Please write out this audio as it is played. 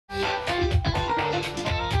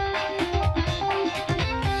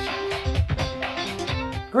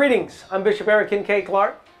Greetings, I'm Bishop Eric Kincaid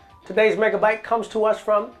Clark. Today's Megabite comes to us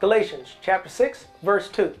from Galatians chapter 6, verse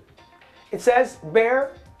 2. It says,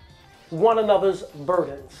 bear one another's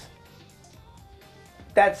burdens.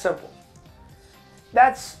 That's simple.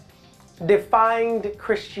 That's defined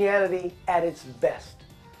Christianity at its best.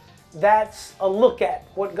 That's a look at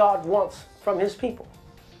what God wants from His people.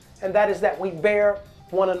 And that is that we bear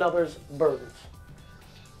one another's burdens.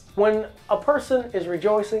 When a person is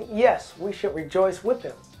rejoicing, yes, we should rejoice with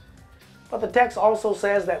them. But the text also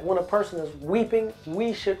says that when a person is weeping,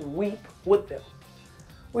 we should weep with them.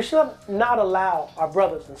 We should not allow our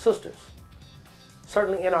brothers and sisters,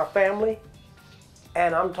 certainly in our family,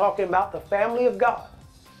 and I'm talking about the family of God,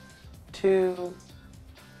 to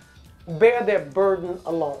bear their burden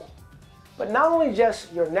alone. But not only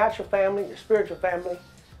just your natural family, your spiritual family,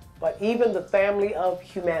 but even the family of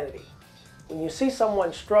humanity. When you see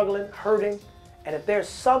someone struggling, hurting, and if there's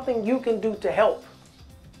something you can do to help,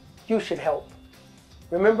 you should help.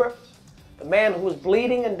 Remember the man who was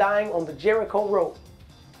bleeding and dying on the Jericho road.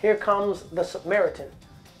 Here comes the Samaritan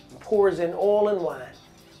and pours in oil and wine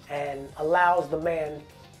and allows the man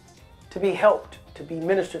to be helped, to be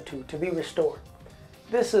ministered to be restored.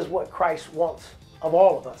 This is what Christ wants of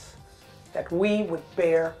all of us, that we would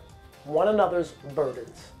bear one another's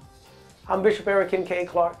burdens. I'm Bishop Eric Kincaid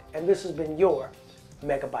Clark, and this has been your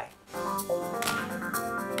Megabite.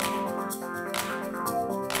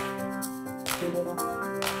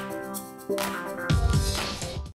 Thank you.